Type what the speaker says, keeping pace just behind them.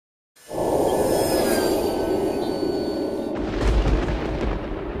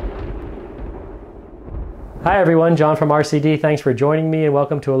Hi everyone, John from RCD. Thanks for joining me and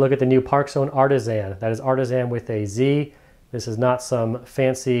welcome to a look at the new Parkzone ArtiZan. That is ArtiZan with a Z. This is not some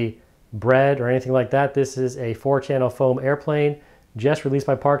fancy bread or anything like that. This is a 4-channel foam airplane just released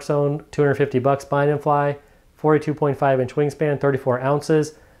by Parkzone, 250 bucks bind and fly, 42.5-inch wingspan, 34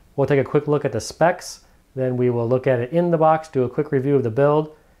 ounces. We'll take a quick look at the specs, then we will look at it in the box, do a quick review of the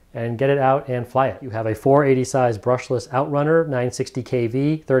build, and get it out and fly it. You have a 480 size brushless outrunner, 960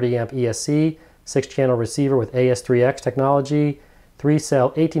 kV, 30 amp ESC, 6-channel receiver with AS3X technology, 3-cell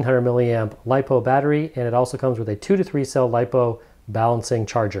 1800 milliamp LiPo battery, and it also comes with a 2 to 3 cell LiPo balancing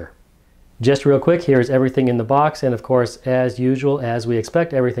charger. Just real quick, here's everything in the box, and of course, as usual, as we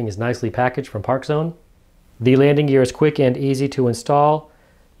expect, everything is nicely packaged from Parkzone. The landing gear is quick and easy to install.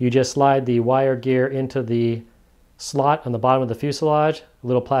 You just slide the wire gear into the slot on the bottom of the fuselage. A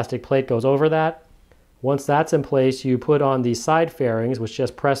little plastic plate goes over that. Once that's in place, you put on the side fairings, which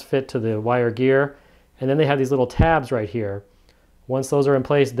just press fit to the wire gear, and then they have these little tabs right here. Once those are in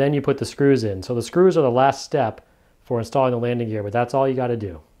place, then you put the screws in. So the screws are the last step for installing the landing gear, but that's all you got to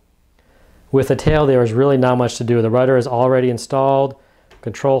do. With the tail, there is really not much to do. The rudder is already installed,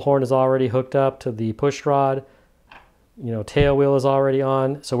 control horn is already hooked up to the push rod, tail wheel is already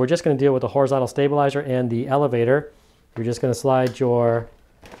on. So we're just going to deal with the horizontal stabilizer and the elevator. You're just going to slide your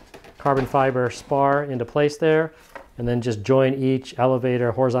carbon fiber spar into place there, and then just join each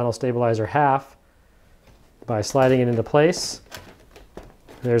elevator horizontal stabilizer half by sliding it into place.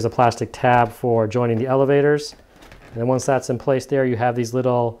 There's a plastic tab for joining the elevators. And then once that's in place there, you have these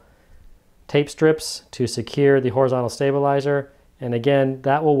little tape strips to secure the horizontal stabilizer. And again,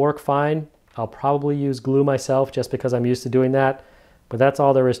 that will work fine. I'll probably use glue myself just because I'm used to doing that, but that's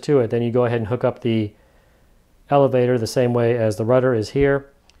all there is to it. Then you go ahead and hook up the elevator the same way as the rudder is here.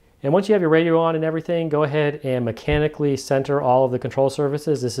 And once you have your radio on and everything, go ahead and mechanically center all of the control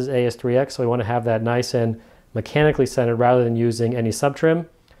surfaces. This is AS3X, so we want to have that nice and mechanically centered rather than using any sub-trim,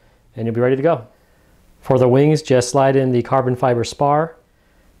 and you'll be ready to go. For the wings, just slide in the carbon fiber spar.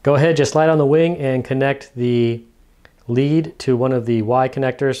 Go ahead, just slide on the wing and connect the lead to one of the Y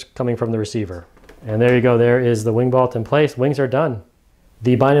connectors coming from the receiver. And there you go, there is the wing bolt in place. Wings are done.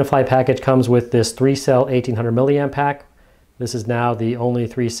 The bind and fly package comes with this 3-cell 1800 milliamp pack. This is now the only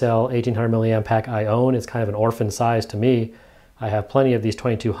 3-cell 1800 milliamp pack I own. It's kind of an orphan size to me. I have plenty of these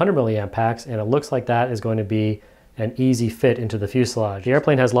 2200 milliamp packs, and it looks like that is going to be an easy fit into the fuselage. The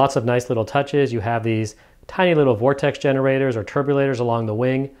airplane has lots of nice little touches. You have these tiny little vortex generators or turbulators along the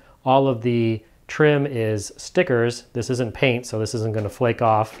wing. All of the trim is stickers. This isn't paint, so this isn't going to flake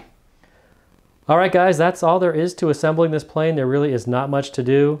off. All right, guys, that's all there is to assembling this plane. There really is not much to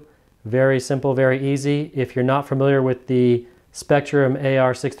do. Very simple, very easy. If you're not familiar with the Spectrum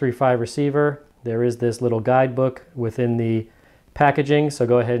AR635 receiver, there is this little guidebook within the packaging, so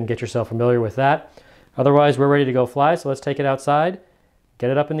go ahead and get yourself familiar with that. Otherwise, we're ready to go fly, so let's take it outside,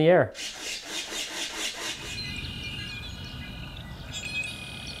 get it up in the air.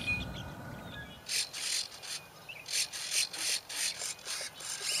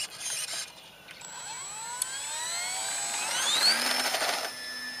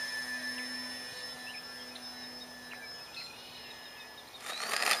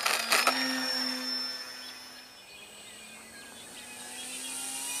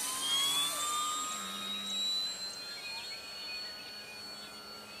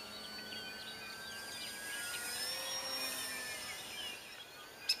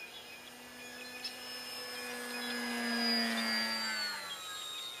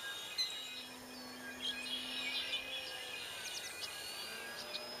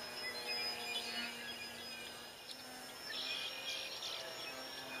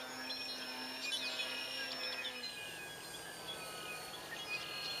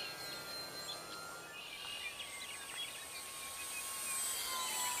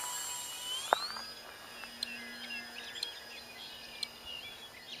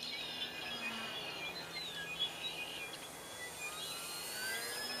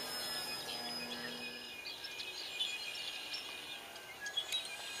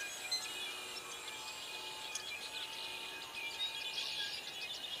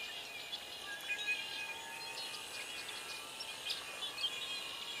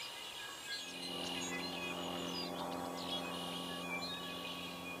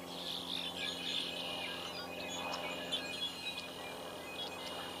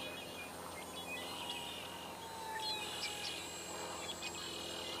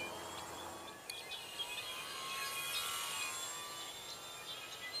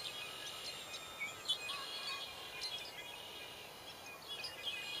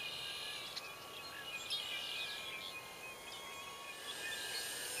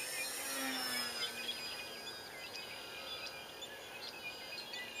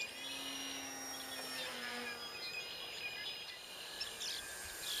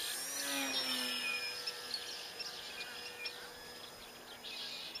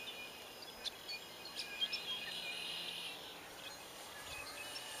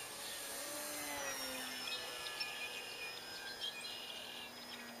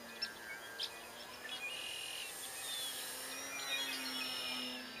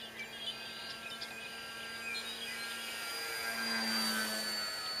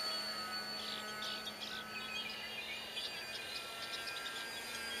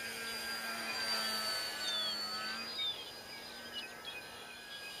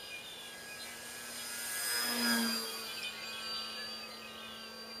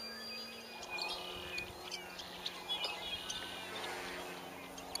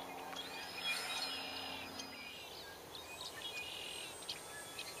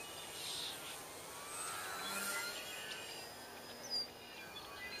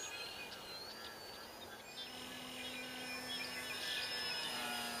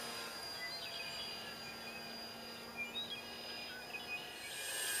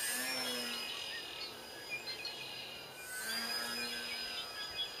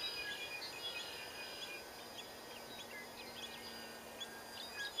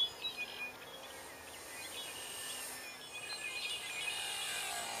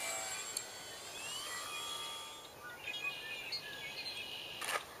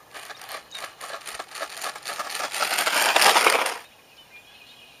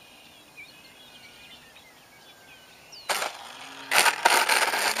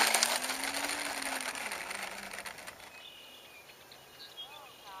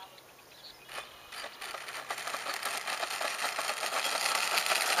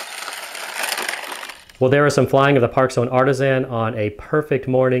 Well, there was some flying of the Parkzone ArtiZan on a perfect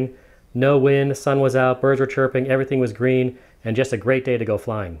morning. No wind, sun was out, birds were chirping, everything was green, and just a great day to go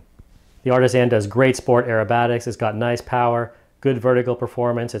flying. The ArtiZan does great sport aerobatics. It's got nice power, good vertical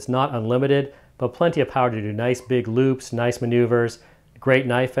performance. It's not unlimited, but plenty of power to do nice big loops, nice maneuvers, great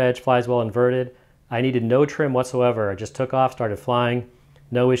knife edge, flies well inverted. I needed no trim whatsoever. I just took off, started flying.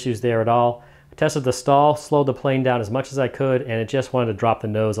 No issues there at all. I tested the stall, slowed the plane down as much as I could, and it just wanted to drop the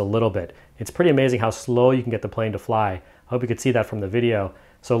nose a little bit. It's pretty amazing how slow you can get the plane to fly. I hope you could see that from the video.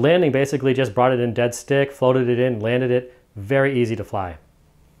 So landing basically just brought it in dead stick, floated it in, landed it. Very easy to fly.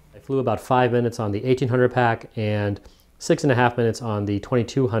 I flew about 5 minutes on the 1800 pack and 6.5 minutes on the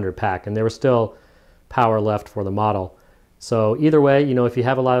 2200 pack, and there was still power left for the model. So either way, you know, if you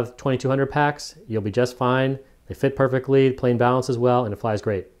have a lot of 2200 packs, you'll be just fine. They fit perfectly, the plane balances well, and it flies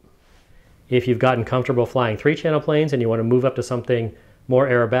great. If you've gotten comfortable flying 3-channel planes and you want to move up to something more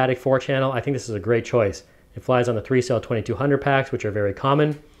aerobatic 4-channel, I think this is a great choice. It flies on the 3-cell 2200 packs, which are very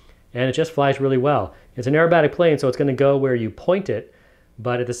common, and it just flies really well. It's an aerobatic plane, so it's going to go where you point it,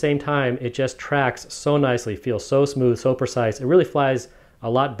 but at the same time, it just tracks so nicely, feels so smooth, so precise. It really flies a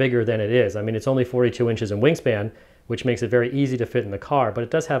lot bigger than it is. I mean, it's only 42 inches in wingspan, which makes it very easy to fit in the car, but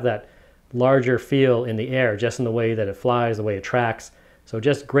it does have that larger feel in the air, just in the way that it flies, the way it tracks. So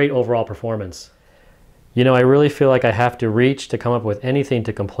just great overall performance. You know, I really feel like I have to reach to come up with anything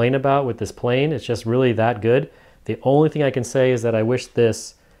to complain about with this plane. It's just really that good. The only thing I can say is that I wish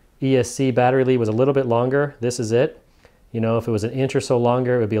this ESC battery lead was a little bit longer. This is it. You know, if it was an inch or so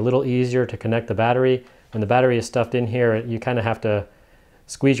longer, it would be a little easier to connect the battery. When the battery is stuffed in here, you kind of have to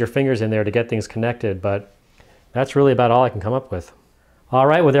squeeze your fingers in there to get things connected, but that's really about all I can come up with. All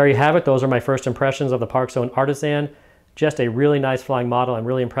right, well, there you have it. Those are my first impressions of the Parkzone ArtiZan. Just a really nice flying model. I'm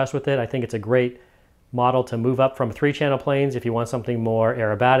really impressed with it. I think it's a great model to move up from 3-channel planes if you want something more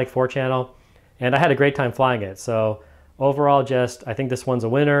aerobatic, 4-channel. And I had a great time flying it. So overall, I think this one's a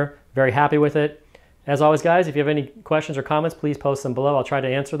winner. Very happy with it. As always, guys, if you have any questions or comments, please post them below. I'll try to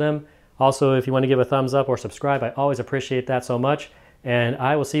answer them. Also, if you want to give a thumbs up or subscribe, I always appreciate that so much. And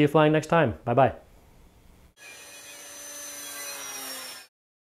I will see you flying next time. Bye-bye.